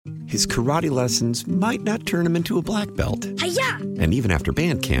his karate lessons might not turn him into a black belt. Hi-ya! And even after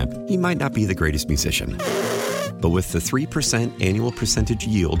band camp, he might not be the greatest musician. But with the 3% annual percentage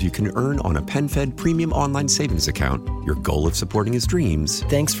yield you can earn on a PenFed premium online savings account, your goal of supporting his dreams...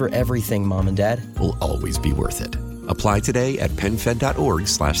 Thanks for everything, Mom and Dad. ...will always be worth it. Apply today at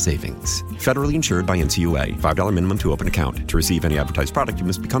PenFed.org/savings. Federally insured by NCUA. $5 minimum to open account. To receive any advertised product, you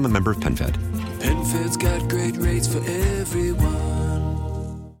must become a member of PenFed. PenFed's got great rates for everyone.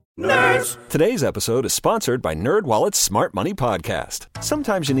 Nerds! Today's episode is sponsored by NerdWallet's Smart Money Podcast.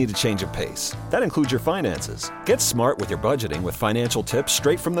 Sometimes you need a change of pace. That includes your finances. Get smart with your budgeting with financial tips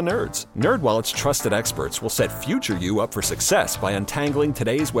straight from the nerds. NerdWallet's trusted experts will set future you up for success by untangling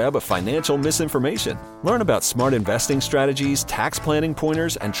today's web of financial misinformation. Learn about smart investing strategies, tax planning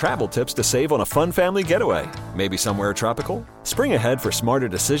pointers, and travel tips to save on a fun family getaway. Maybe somewhere tropical? Spring ahead for smarter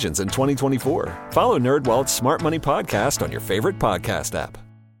decisions in 2024. Follow NerdWallet's Smart Money Podcast on your favorite podcast app.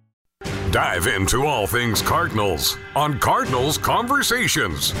 Dive into all things Cardinals on Cardinals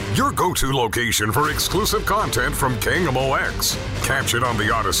Conversations, your go-to location for exclusive content from KMOX. Catch it on the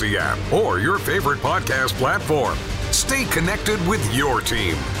Odyssey app or your favorite podcast platform. Stay connected with your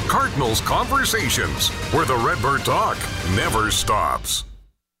team. Cardinals Conversations, where the Redbird talk never stops.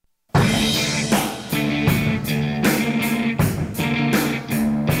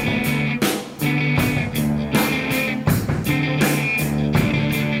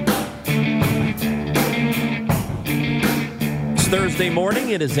 Thursday morning.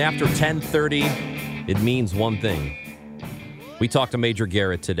 It is after 10:30. It means one thing. We talked to Major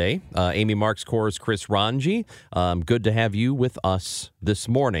Garrett today. Amy Marks Corps' Chris Ranji. Good to have you with us this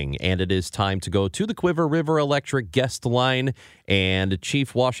morning. And it is time to go to the Quiver River Electric guest line and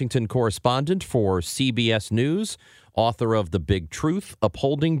Chief Washington Correspondent for CBS News, author of The Big Truth,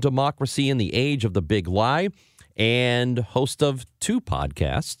 Upholding Democracy in the Age of the Big Lie, and host of two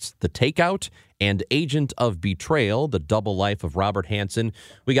podcasts, The Takeout and Agent of Betrayal, The Double Life of Robert Hansen.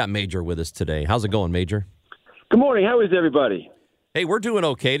 We got Major with us today. How's it going, Major? Good morning. How is everybody? Hey, we're doing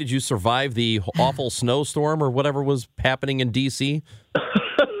okay. Did you survive the awful snowstorm or whatever was happening in D.C.?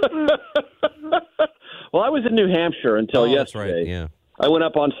 Well, I was in New Hampshire until yesterday. That's right, yeah. I went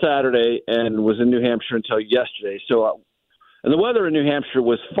up on Saturday and was in New Hampshire until yesterday. And the weather in New Hampshire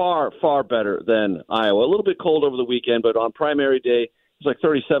was far, far better than Iowa. A little bit cold over the weekend, but on primary day, it was like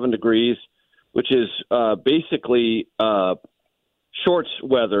 37 degrees, which is basically shorts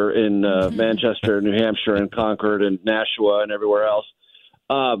weather in Manchester, New Hampshire, and Concord, and Nashua, and everywhere else.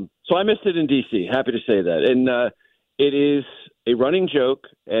 So I missed it in D.C., happy to say that. And it is a running joke,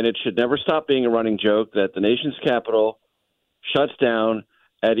 and it should never stop being a running joke, that the nation's capital shuts down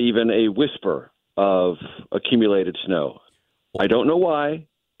at even a whisper of accumulated snow. I don't know why,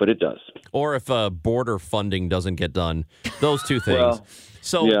 but it does. Or if border funding doesn't get done. Those two things. Well,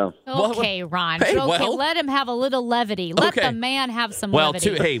 so yeah. Okay, Ron. Hey, okay, let him have a little levity. Let the man have some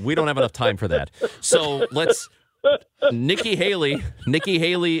levity. Hey, we don't have enough time for that. So let's Nikki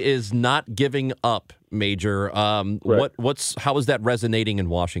Haley is not giving up, Major. Right. How is that resonating in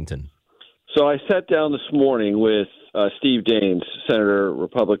Washington? So I sat down this morning with Steve Daines, Senator,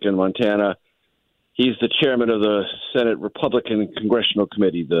 Republican, Montana. He's the chairman of the Senate Republican Congressional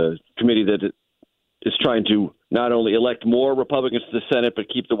Committee, the committee that is trying to not only elect more Republicans to the Senate, but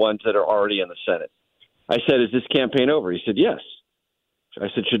keep the ones that are already in the Senate. I said, is this campaign over? He said, yes. I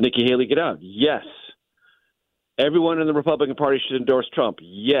said, should Nikki Haley get out? Yes. Everyone in the Republican Party should endorse Trump?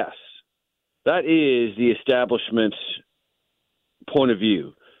 Yes. That is the establishment's point of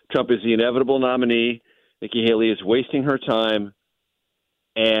view. Trump is the inevitable nominee. Nikki Haley is wasting her time.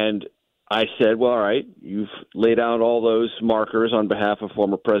 And I said, well, all right, you've laid out all those markers on behalf of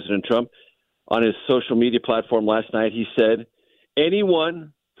former President Trump. On his social media platform last night, he said,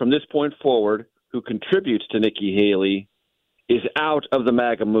 anyone from this point forward who contributes to Nikki Haley is out of the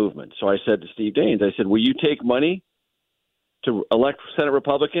MAGA movement. So I said to Steve Daines, I said, will you take money to elect Senate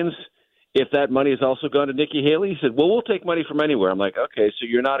Republicans if that money is also going to Nikki Haley? He said, well, we'll take money from anywhere. I'm like, okay, so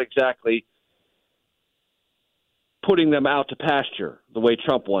you're not exactly putting them out to pasture the way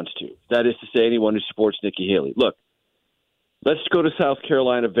Trump wants to. That is to say, anyone who supports Nikki Haley. Look, let's go to South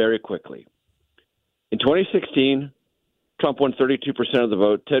Carolina very quickly. In 2016, Trump won 32% of the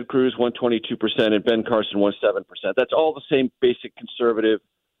vote, Ted Cruz won 22%, and Ben Carson won 7%. That's all the same basic conservative,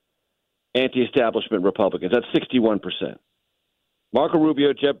 anti-establishment Republicans. That's 61%. Marco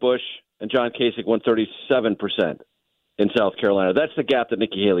Rubio, Jeb Bush, and John Kasich won 37% in South Carolina. That's the gap that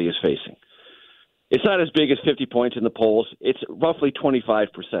Nikki Haley is facing. It's not as big as 50 points in the polls. It's roughly 25%.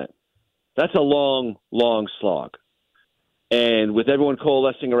 That's a long, long slog. And with everyone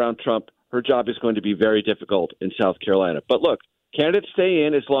coalescing around Trump, her job is going to be very difficult in South Carolina. But look, Candidates stay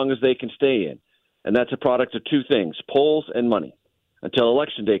in as long as they can stay in. And that's a product of two things, polls and money, until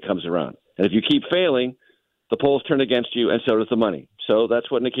Election Day comes around. And if you keep failing, the polls turn against you, and so does the money. So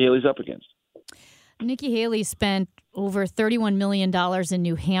that's what Nikki Haley's up against. Nikki Haley spent over $31 million in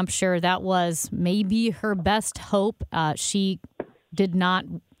New Hampshire. That was maybe her best hope. She did not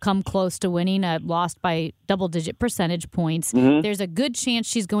come close to winning, lost by double-digit percentage points. Mm-hmm. There's a good chance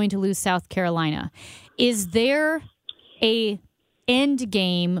she's going to lose South Carolina. Is there a end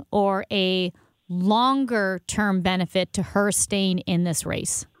game or a longer-term benefit to her staying in this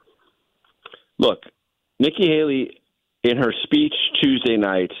race? Look, Nikki Haley, in her speech Tuesday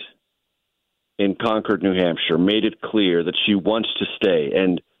night in Concord, New Hampshire, made it clear that she wants to stay.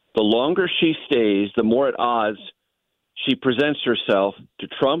 And the longer she stays, the more at odds she presents herself to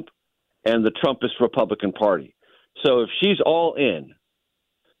Trump and the Trumpist Republican Party. So if she's all in,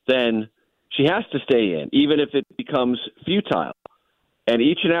 then she has to stay in, even if it becomes futile. And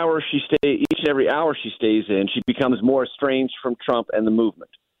each and every hour she stays in, she becomes more estranged from Trump and the movement.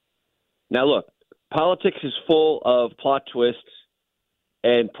 Now, look, politics is full of plot twists,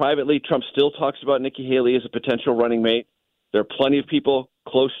 and privately, Trump still talks about Nikki Haley as a potential running mate. There are plenty of people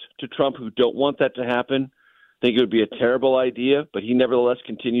close to Trump who don't want that to happen, think it would be a terrible idea, but he nevertheless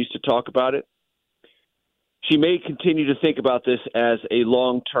continues to talk about it. She may continue to think about this as a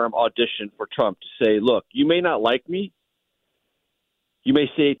long-term audition for Trump to say, look, you may not like me. You may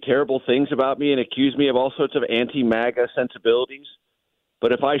say terrible things about me and accuse me of all sorts of anti-MAGA sensibilities.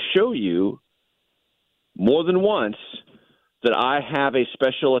 But if I show you more than once that I have a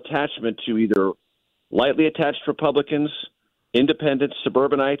special attachment to either lightly attached Republicans, independents,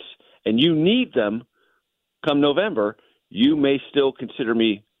 suburbanites, and you need them come November, you may still consider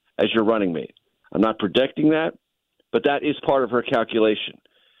me as your running mate. I'm not predicting that, but that is part of her calculation.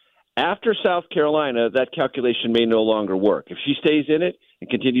 After South Carolina, that calculation may no longer work. If she stays in it and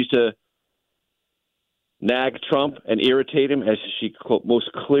continues to nag Trump and irritate him, as she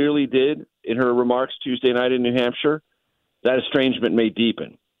most clearly did in her remarks Tuesday night in New Hampshire, that estrangement may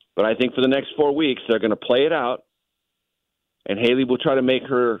deepen. But I think for the next 4 weeks, they're going to play it out, and Haley will try to make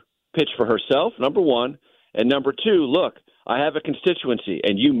her pitch for herself, number one, and number two, look, I have a constituency,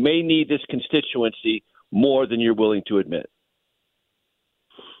 and you may need this constituency more than you're willing to admit.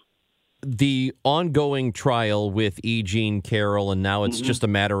 The ongoing trial with E. Jean Carroll, and now it's just a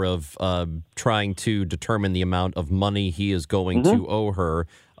matter of trying to determine the amount of money he is going to owe her.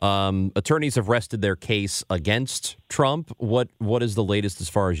 Attorneys have rested their case against Trump. What is the latest as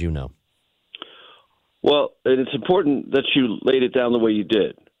far as you know? Well, it's important that you laid it down the way you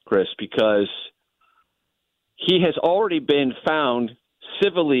did, Chris, because he has already been found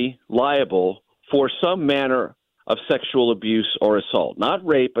civilly liable for some manner of sexual abuse or assault. Not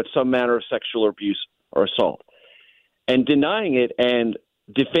rape, but some manner of sexual abuse or assault. And denying it and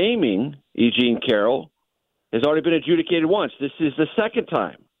defaming E. Jean Carroll has already been adjudicated once. This is the second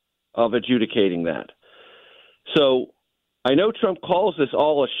time of adjudicating that. So I know Trump calls this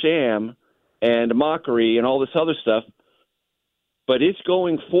all a sham and a mockery and all this other stuff, but it's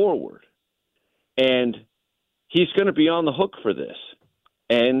going forward. And he's going to be on the hook for this.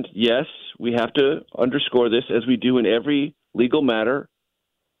 And yes, we have to underscore this, as we do in every legal matter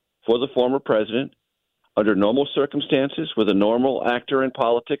for the former president. Under normal circumstances, with a normal actor in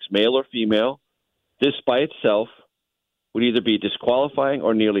politics, male or female, this by itself would either be disqualifying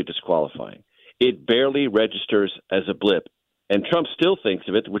or nearly disqualifying. It barely registers as a blip. And Trump still thinks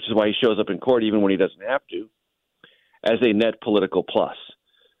of it, which is why he shows up in court even when he doesn't have to, as a net political plus.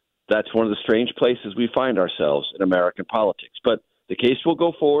 That's one of the strange places we find ourselves in American politics. But the case will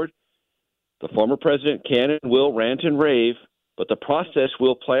go forward. The former president can and will rant and rave, but the process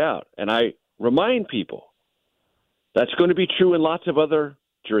will play out. And I remind people that's going to be true in lots of other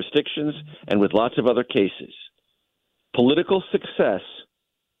jurisdictions and with lots of other cases. Political success,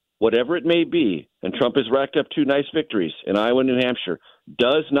 whatever it may be, and Trump has racked up 2 nice victories in Iowa and New Hampshire,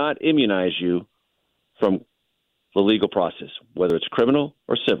 does not immunize you from the legal process, whether it's criminal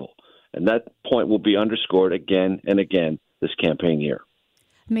or civil. And that point will be underscored again and again this campaign year.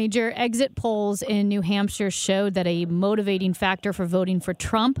 Major, exit polls in New Hampshire showed that a motivating factor for voting for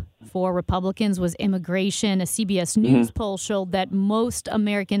Trump for Republicans was immigration. A CBS News poll showed that most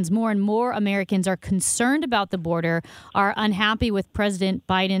Americans, more and more Americans, are concerned about the border, are unhappy with President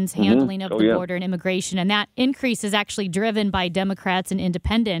Biden's handling of the border and immigration. And that increase is actually driven by Democrats and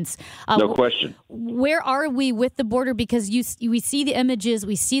independents. No question. Where are we with the border? Because we see the images,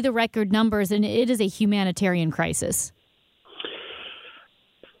 we see the record numbers, and it is a humanitarian crisis.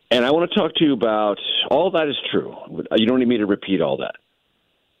 And I want to talk to you about all that is true. You don't need me to repeat all that.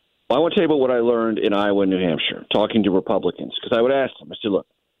 Well, I want to tell you about what I learned in Iowa and New Hampshire, talking to Republicans, because I would ask them, I said, look,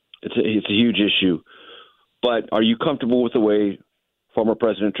 it's a huge issue, but are you comfortable with the way former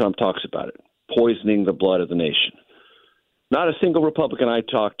President Trump talks about it, poisoning the blood of the nation? Not a single Republican I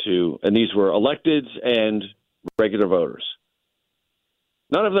talked to, and these were electeds and regular voters,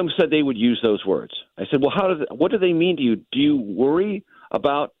 none of them said they would use those words. I said, well, what do they mean to you? Do you worry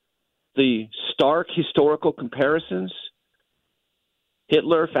about the stark historical comparisons?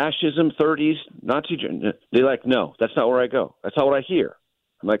 Hitler, fascism, 30s, Nazi. They're like, no, that's not where I go. That's not what I hear.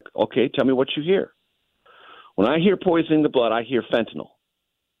 I'm like, okay, tell me what you hear. When I hear poisoning the blood, I hear fentanyl.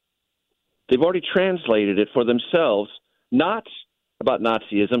 They've already translated it for themselves, not about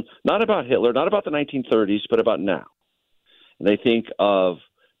Nazism, not about Hitler, not about the 1930s, but about now. And they think of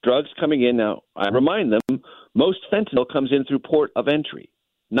drugs coming in. Now, I remind them, most fentanyl comes in through port of entry,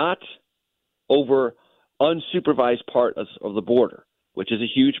 not over unsupervised part of the border, which is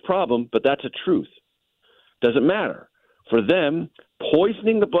a huge problem, but that's a truth. Doesn't matter. For them,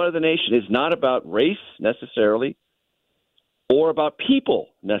 poisoning the blood of the nation is not about race necessarily or about people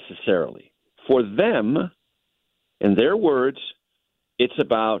necessarily. For them, in their words, it's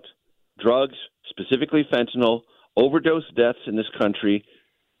about drugs, specifically fentanyl, overdose deaths in this country,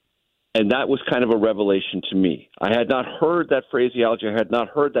 and that was kind of a revelation to me. I had not heard that phraseology. I had not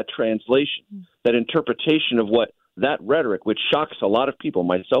heard that translation, that interpretation of what that rhetoric, which shocks a lot of people,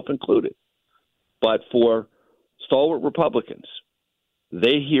 myself included. But for stalwart Republicans,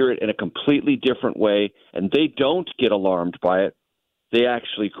 they hear it in a completely different way, and they don't get alarmed by it. They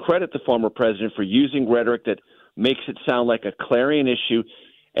actually credit the former president for using rhetoric that makes it sound like a clarion issue.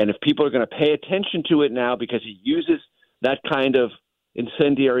 And if people are going to pay attention to it now because he uses that kind of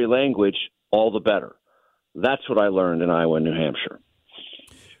incendiary language, all the better. That's what I learned in Iowa and New Hampshire.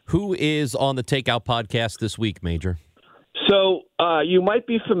 Who is on the Takeout podcast this week, Major? So you might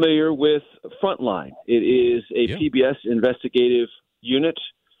be familiar with Frontline. It is a PBS investigative unit.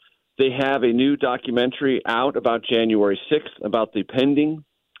 They have a new documentary out about January 6th about the pending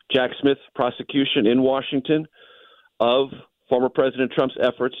Jack Smith prosecution in Washington of former President Trump's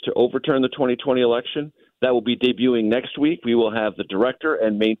efforts to overturn the 2020 election. That will be debuting next week. We will have the director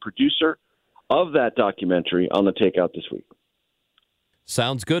and main producer of that documentary on the Takeout this week.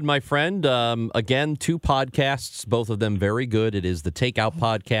 Sounds good, my friend. Again, 2 podcasts, both of them very good. It is the Takeout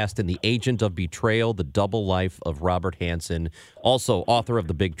podcast and The Agent of Betrayal, The Double Life of Robert Hanssen. Also, author of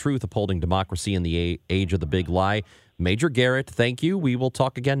The Big Truth, Upholding Democracy in the Age of the Big Lie. Major Garrett, thank you. We will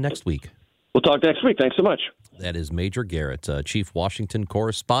talk again next week. We'll talk next week. Thanks so much. That is Major Garrett, Chief Washington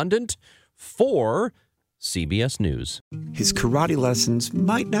Correspondent for CBS News. His karate lessons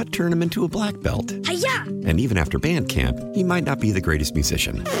might not turn him into a black belt. Hi-ya! And even after band camp, he might not be the greatest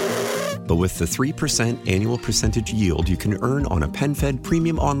musician. But with the 3% annual percentage yield you can earn on a PenFed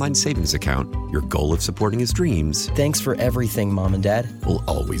premium online savings account, your goal of supporting his dreams... Thanks for everything, Mom and Dad. ...will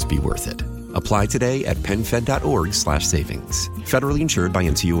always be worth it. Apply today at PenFed.org/savings. Federally insured by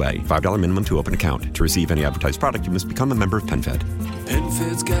NCUA. $5 minimum to open account. To receive any advertised product, you must become a member of PenFed.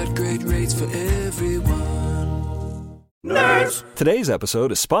 PenFed's got great rates for everyone. Nerds! Today's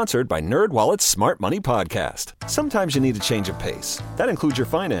episode is sponsored by NerdWallet's Smart Money Podcast. Sometimes you need a change of pace. That includes your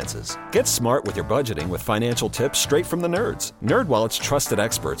finances. Get smart with your budgeting with financial tips straight from the nerds. NerdWallet's trusted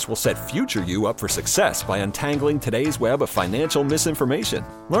experts will set future you up for success by untangling today's web of financial misinformation.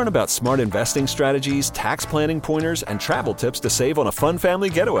 Learn about smart investing strategies, tax planning pointers, and travel tips to save on a fun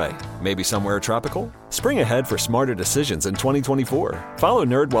family getaway. Maybe somewhere tropical? Spring ahead for smarter decisions in 2024. Follow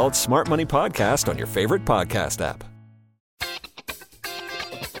NerdWallet's Smart Money Podcast on your favorite podcast app.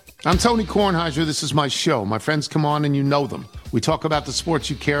 I'm Tony Kornheiser. This is my show. My friends come on and you know them. We talk about the sports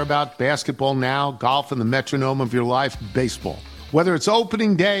you care about, basketball now, golf, and the metronome of your life, baseball. Whether it's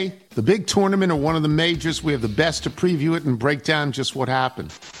opening day, the big tournament, or one of the majors, we have the best to preview it and break down just what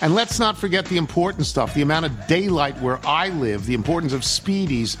happened. And let's not forget the important stuff, the amount of daylight where I live, the importance of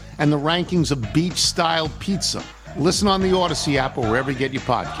speedies, and the rankings of beach-style pizza. Listen on the Odyssey app or wherever you get your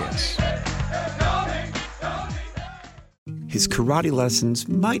podcasts. His karate lessons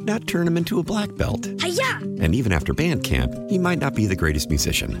might not turn him into a black belt. Hi-ya! And even after band camp, he might not be the greatest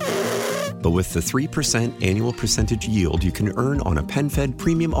musician. But with the 3% annual percentage yield you can earn on a PenFed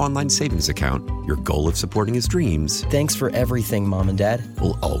premium online savings account, your goal of supporting his dreams... Thanks for everything, Mom and Dad.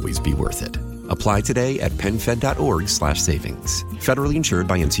 ...will always be worth it. Apply today at PenFed.org/savings. Federally insured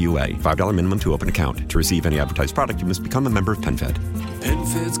by NCUA. $5 minimum to open account. To receive any advertised product, you must become a member of PenFed.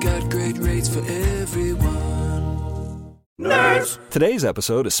 PenFed's got great rates for everyone. Nerds! Today's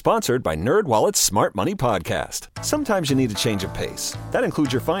episode is sponsored by NerdWallet's Smart Money Podcast. Sometimes you need a change of pace. That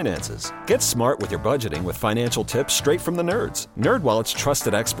includes your finances. Get smart with your budgeting with financial tips straight from the nerds. NerdWallet's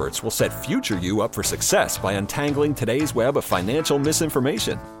trusted experts will set future you up for success by untangling today's web of financial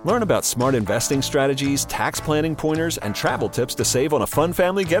misinformation. Learn about smart investing strategies, tax planning pointers, and travel tips to save on a fun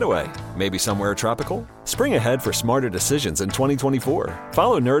family getaway. Maybe somewhere tropical? Spring ahead for smarter decisions in 2024.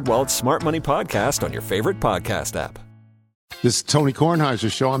 Follow NerdWallet's Smart Money Podcast on your favorite podcast app. This is Tony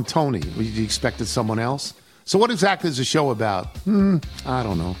Kornheiser's show. I'm Tony. You expected someone else? So what exactly is the show about? I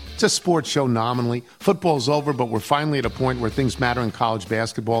don't know. It's a sports show nominally. Football's over, but we're finally at a point where things matter in college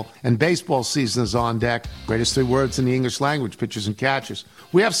basketball, and baseball season is on deck. Greatest three words in the English language, pitchers and catchers.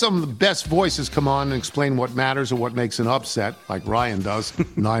 We have some of the best voices come on and explain what matters or what makes an upset, like Ryan does,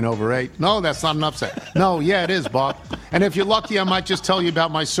 9/8. No, that's not an upset. No, yeah, it is, Bob. And if you're lucky, I might just tell you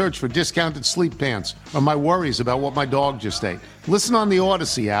about my search for discounted sleep pants or my worries about what my dog just ate. Listen on the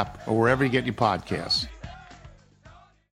Odyssey app or wherever you get your podcasts.